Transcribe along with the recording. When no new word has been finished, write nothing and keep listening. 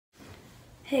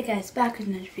Hey guys, back with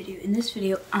another video. In this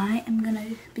video, I am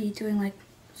gonna be doing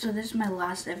so this is my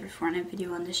last ever Fortnite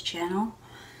video on this channel,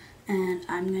 and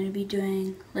I'm gonna be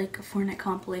doing like a Fortnite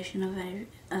compilation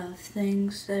of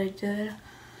things that I did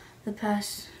the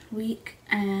past week,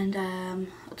 and I'll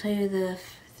tell you the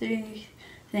three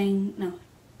things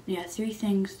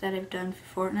that I've done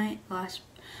for Fortnite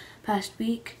past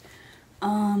week.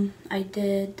 I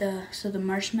did the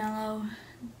marshmallow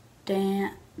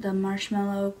dance, the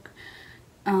marshmallow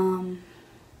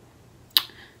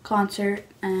concert,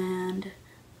 and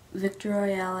Victory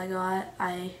Royale.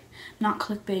 I'm not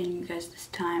clickbaiting you guys this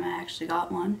time, I actually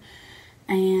got one.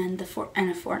 And a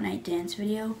Fortnite dance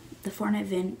video. The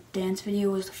Fortnite dance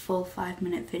video was a full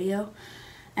 5-minute video,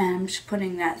 and I'm just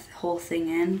putting that whole thing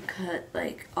in, at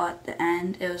the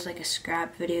end. It was like a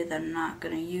scrap video that I'm not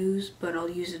gonna use, but I'll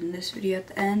use it in this video at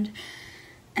the end.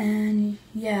 And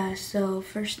yeah, so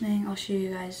first thing, I'll show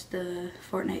you guys the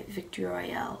Fortnite Victory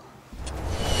Royale.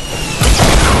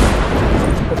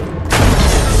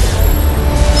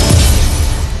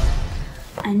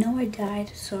 I know I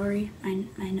died, sorry. I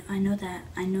know that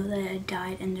I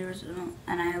died, and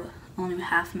only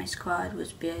half my squad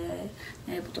was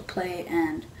able to play,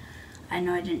 and I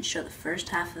know I didn't show the first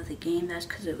half of the game. That's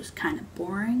because it was kind of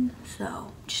boring.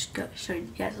 So just go show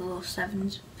you guys a little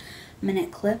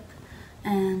 7-minute clip.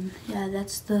 And yeah,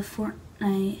 that's the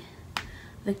Fortnite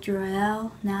Victory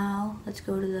Royale. Now let's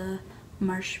go to the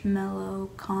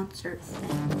marshmallow concert thing.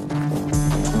 Yo,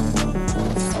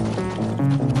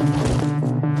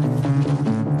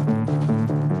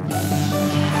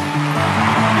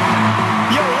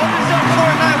 what is up,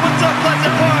 Fortnite? What's up,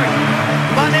 Pleasant Park?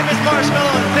 My name is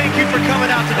Marshmallow, and thank you for coming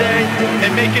out today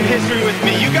and making history with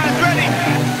me. You guys ready?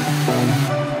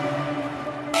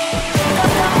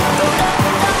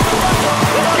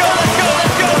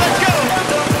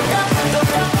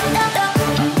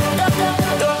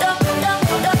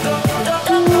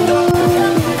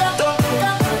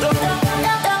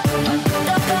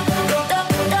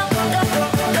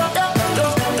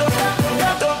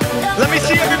 Let me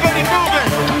see everybody moving.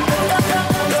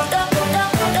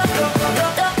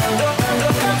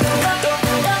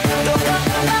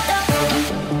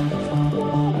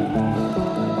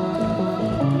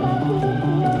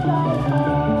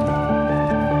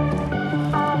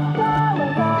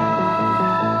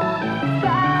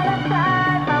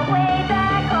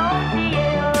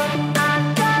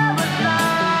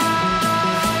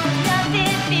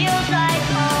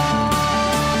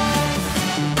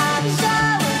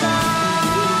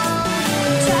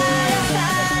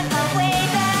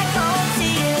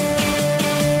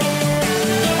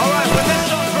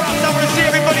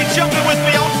 Jumping with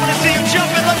me, I want to see you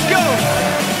jumping, let's go!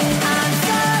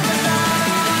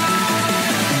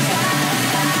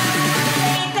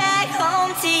 Back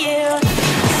home to you.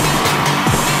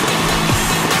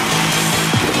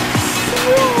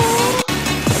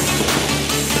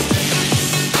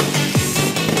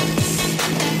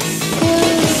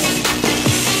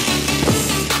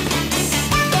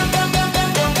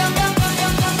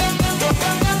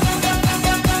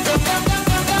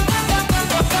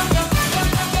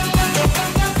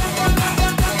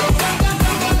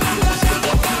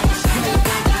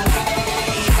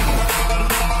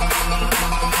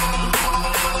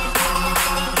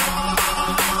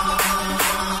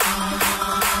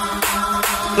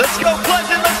 Let's go,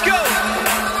 Pleasant, let's go!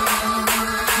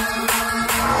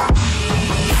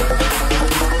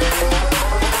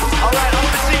 Alright, I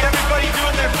want to see everybody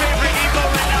doing their favorite emo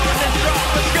right now with this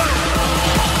drop. Let's go!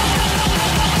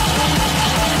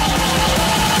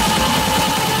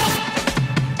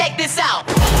 Take this out!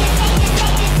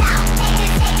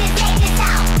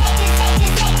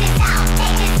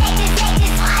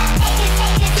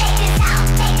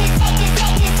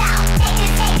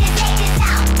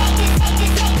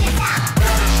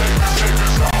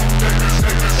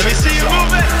 Let me see you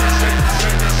moving.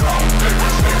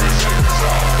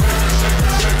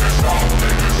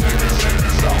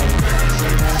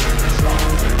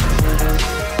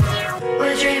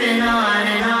 We're dreaming on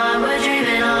and on, we're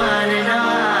dreaming on and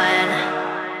on.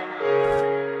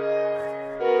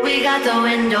 We got the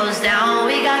windows down,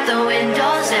 we got the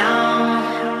windows down.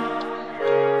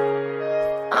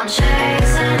 I'm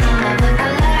chasing all of the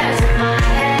colors in my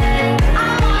head. I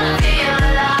wanna feel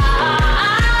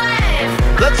alive.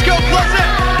 Let's go, Pleasant.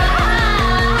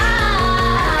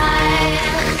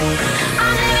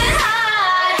 I'm living high.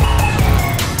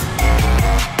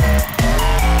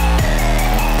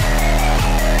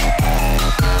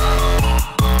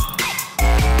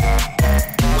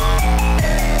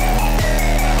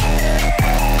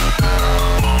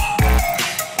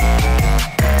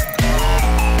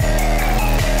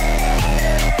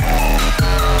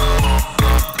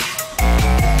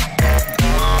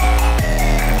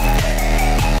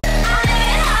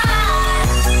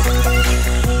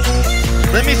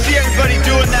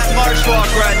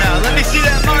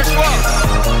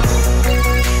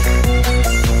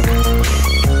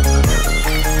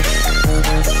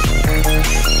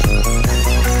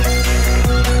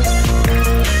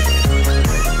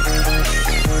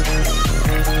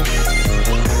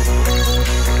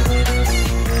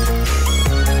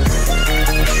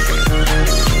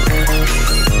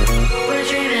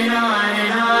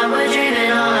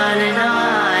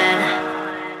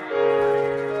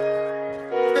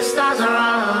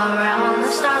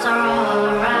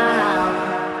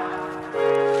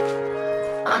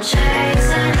 I'm chasing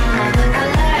all of the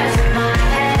colors in my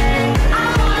head. I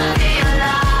wanna be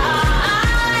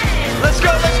alive. Let's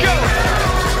go, let's go.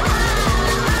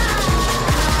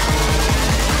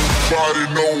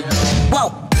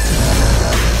 Whoa.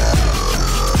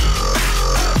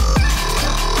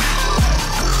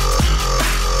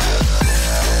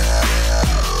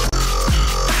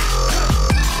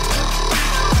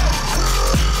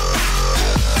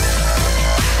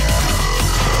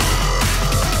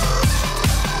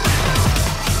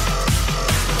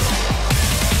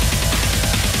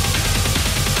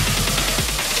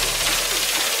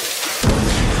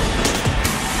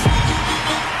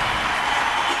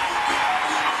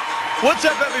 What's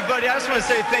up, everybody? I just want to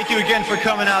say thank you again for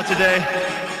coming out today.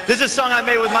 This is a song I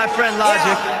made with my friend Logic.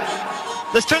 Yeah.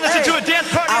 Let's turn this into a dance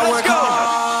party. I Let's work go.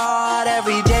 hard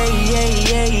every day.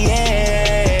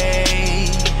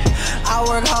 I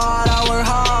work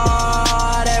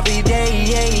hard every day.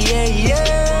 Yeah.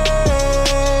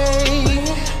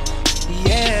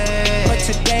 But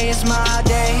today is my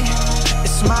day.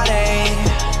 It's my day.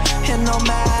 And no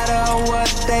matter what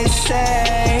they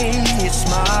say, it's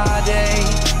my day.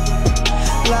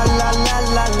 La la la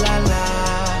la la la,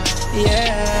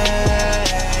 yeah.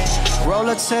 Roll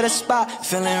up to the spot,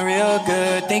 feeling real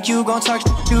good. Think you gon' talk,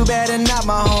 you better not,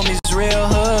 my homies real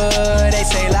hood. They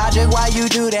say, Logic, why you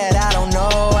do that? I don't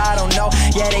know, I don't know.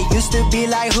 Yeah, they used to be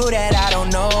like, who that? I don't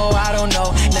know, I don't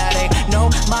know. Now they know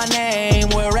my name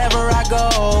wherever I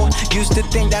go. Used to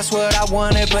think that's what I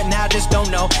wanted, but now just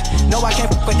don't know. No, I can't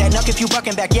f with that, nuck if you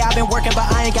bucking back. Yeah, I've been working, but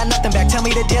I ain't got nothing back. Tell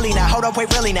me the dilly now, hold up, wait,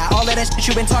 really now. All of that shit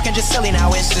you been talking just silly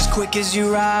now. It's as quick as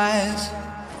you rise,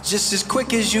 just as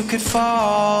quick as you could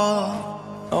fall.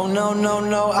 Oh no, no,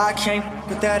 no, I can't f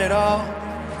with that at all.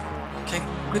 Can't f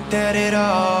with that at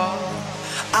all.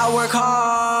 I work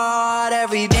hard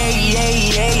every day.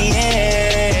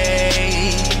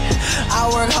 I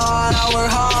work hard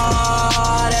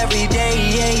every day.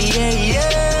 Yeah.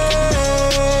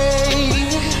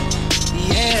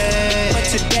 But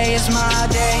today is my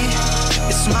day.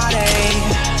 It's my day.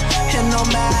 And no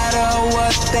matter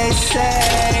what they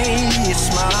say, it's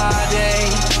my day.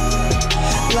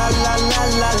 La la la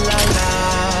la la la.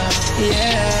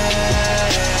 Yeah.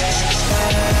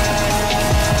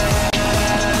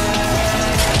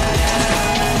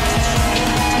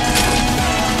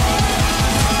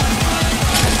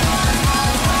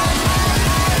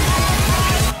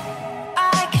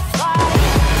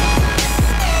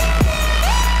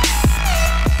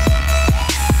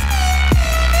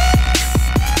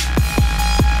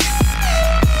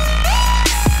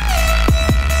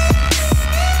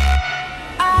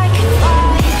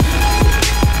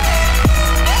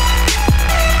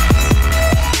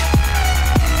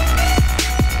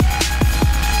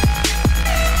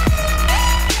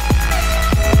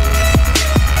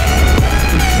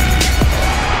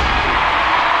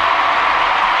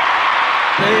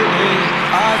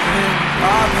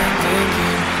 I've been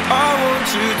thinking, I want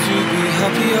you to be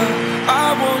happier. I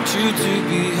want you to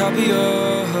be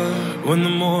happier. When the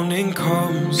morning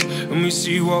comes and we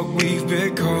see what we've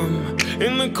become,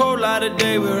 in the cold light of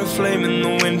day we're a flame in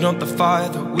the wind, not the fire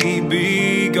that we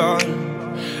begun.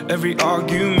 Every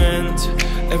argument,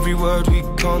 every word we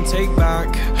can't take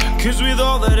back, 'cause with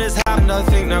all that has happened I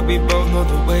think that we both know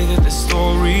the way that the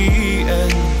story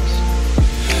ends.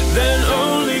 Then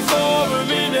only for a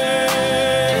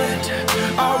minute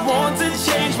I want to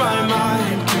change my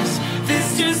mind, 'cause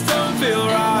this just don't feel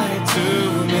right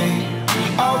to me.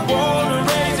 I wanna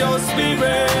raise your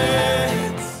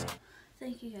spirits.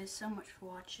 Thank you guys so much for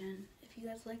watching. If you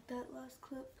guys liked that last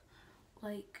clip,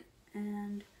 like,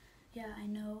 and yeah, I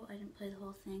know I didn't play the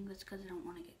whole thing, but it's because I don't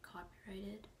want to get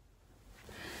copyrighted.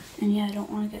 And yeah, I don't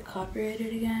want to get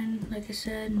copyrighted again, like I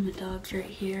said. My dog's right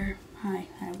here. Hi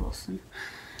Wilson.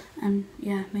 And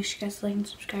yeah, make sure you guys like and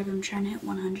subscribe. I'm trying to hit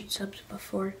 100 subs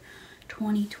before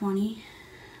 2020.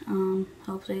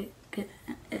 Hopefully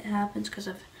it happens, because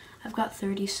I've got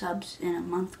 30 subs in a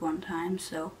month one time,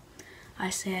 so I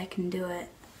say I can do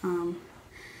it. And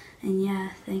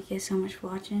yeah, thank you so much for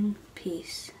watching.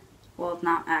 Peace. Well,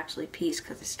 not actually peace,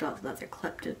 because I still have the other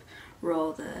clip to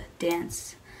roll, the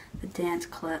dance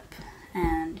clip.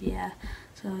 And yeah,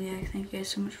 so yeah, thank you guys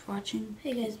so much for watching.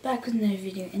 Hey guys, back with another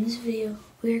video. In this video,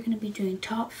 we are going to be doing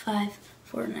top 5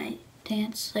 Fortnite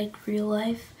dance, like real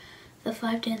life. The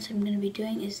 5 dance I'm going to be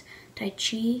doing is Tai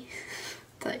Chi,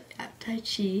 Tai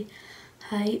Chi,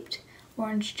 Hyped,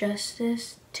 Orange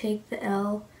Justice, Take the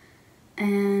L,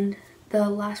 and the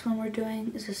last one we're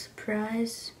doing is a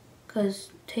surprise,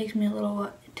 because it takes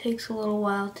a little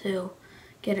while to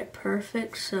get it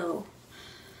perfect. So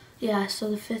yeah, so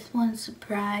the 5th one's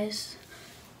surprise.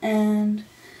 And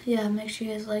yeah, make sure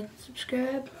you guys like and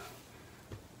subscribe.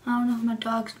 I don't know if my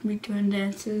dog's gonna be doing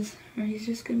dances or he's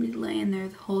just gonna be laying there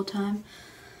the whole time.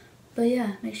 But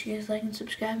yeah, make sure you guys like and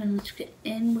subscribe, and let's get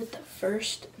in with the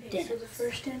first dance. So the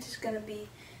first dance is gonna be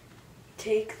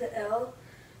Take the L.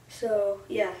 So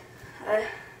yeah, I'm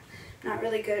not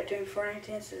really good at doing Fortnite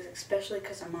dances, especially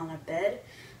because I'm on a bed.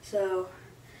 So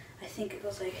I think it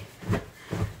goes like,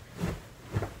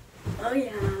 oh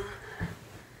yeah.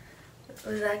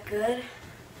 Was that good?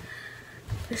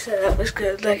 I said that was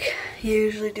good. Like, you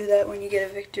usually do that when you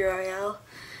get a victory royale.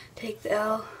 Take the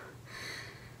L.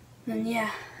 And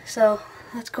yeah, so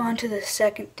let's go on to the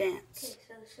second dance. Okay,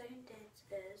 so the second dance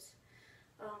is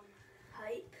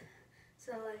hype.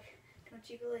 So like, don't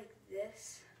you go like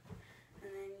this,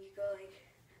 and then you go like,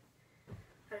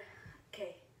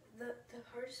 okay. The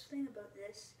hardest thing about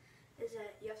this is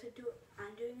that you have to do it.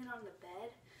 I'm doing it on the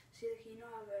bed. See, like, you know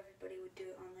how everybody would do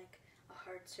it on like a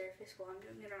hard surface. Well, I'm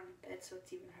doing it on the bed, so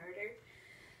it's even harder.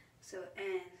 So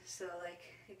like,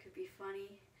 it could be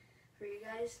funny for you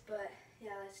guys, but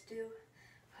yeah, let's do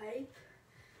hype.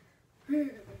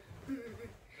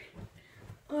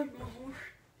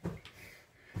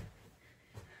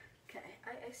 Okay,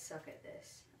 I suck at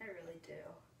this. I really do.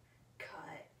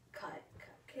 Cut.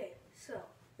 Okay, so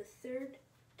the third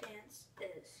dance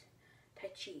is Tai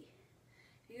Chi.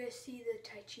 If you guys see the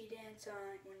Tai Chi dance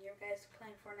on when you guys are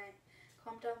playing Fortnite,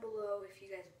 comment down below if you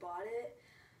guys bought it.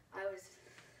 I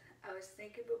was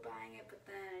thinking about buying it, but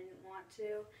then I didn't want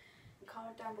to. And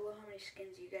comment down below how many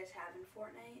skins you guys have in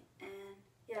Fortnite. And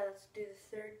yeah, let's do the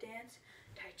third dance,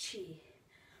 Tai Chi.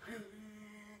 I'm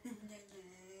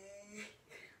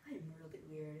really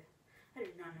weird. I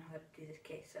do not know how to do this.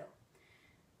 Okay, so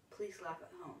please laugh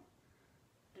at home.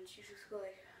 And you just go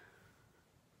like,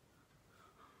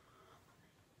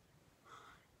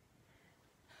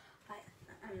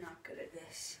 I'm not good at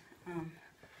this.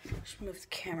 Just move the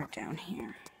camera down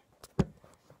here.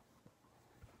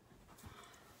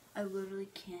 I literally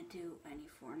can't do any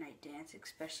Fortnite dance,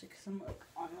 especially because I'm like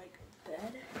on like a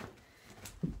bed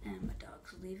and my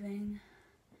dog's leaving.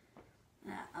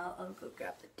 I'll go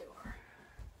grab the door.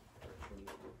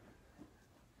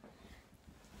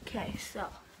 Okay, so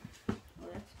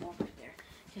that's one right there.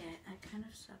 Okay, I kind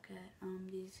of suck at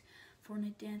these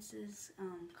Fortnite dances.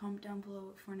 Comment down below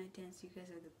what Fortnite dance you guys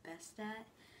are the best at.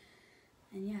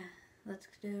 And yeah, let's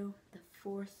do the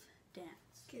fourth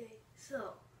dance. Okay,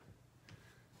 so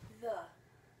the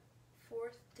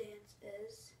fourth dance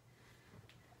is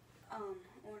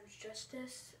Orange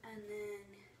Justice, and then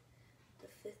the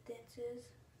fifth dance is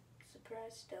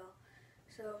Surprise Still.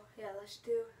 So yeah, let's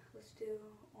do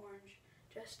Orange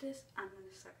Justice. I'm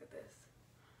gonna suck at this.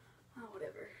 Oh,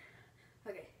 whatever.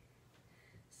 Okay,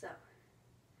 so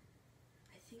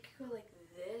I think you go like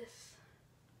this.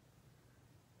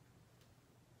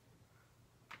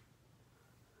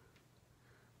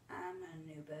 I'm a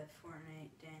noob at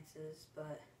Fortnite dances,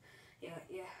 but yeah,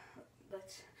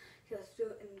 let's do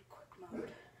it in quick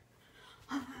mode.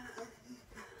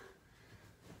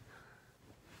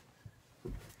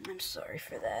 I'm sorry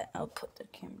for that. I'll put the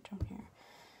camera down here.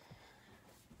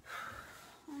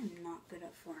 I'm not good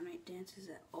at Fortnite dances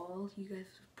at all. You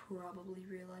guys probably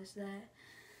realize that.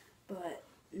 But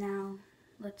now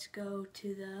let's go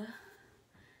to the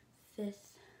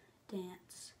fifth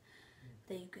dance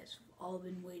that you guys have all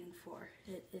been waiting for.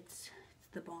 It's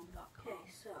the bomb.com.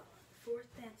 Okay, so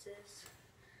fourth dance is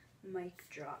mic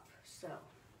drop. So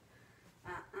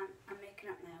I'm making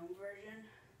up my own version.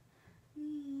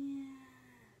 Yeah.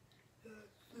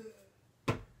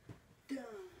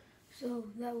 So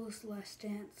that was the last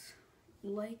dance.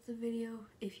 Like the video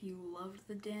if you loved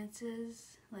the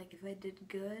dances, like if I did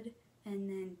good, and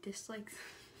then dislike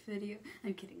the video.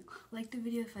 I'm kidding. Like the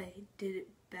video if I did it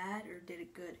bad or did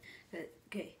it good.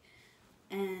 Okay.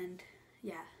 And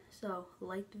yeah, so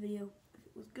like the video if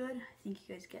it was good. I think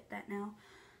you guys get that now.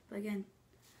 But again,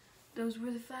 those were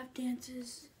the 5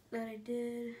 dances that I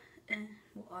did, and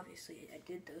well, obviously I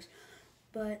did those,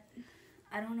 but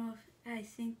I don't know if, I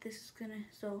think this is gonna,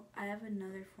 so I have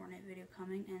another Fortnite video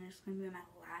coming, and it's gonna be my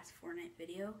last Fortnite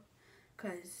video,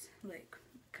 cause like,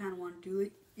 kind of want to do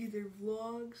like either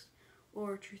vlogs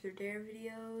or truth or dare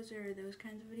videos or those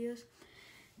kinds of videos.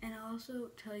 And I'll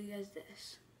also tell you guys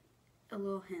this, a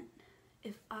little hint.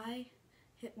 If I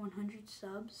hit 100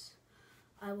 subs,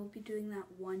 I will be doing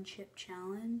that one chip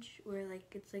challenge where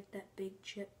like it's like that big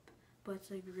chip, but it's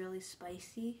like really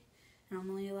spicy, and I'm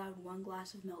only allowed 1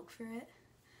 glass of milk for it.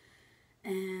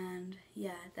 And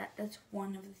yeah, that's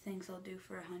one of the things I'll do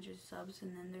for 100 subs.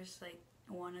 And then there's like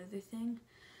one other thing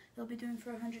they'll be doing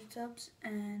for 100 subs.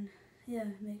 And yeah,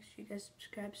 make sure you guys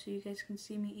subscribe so you guys can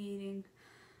see me eating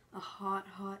a hot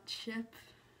ship.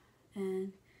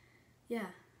 And yeah,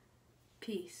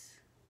 peace.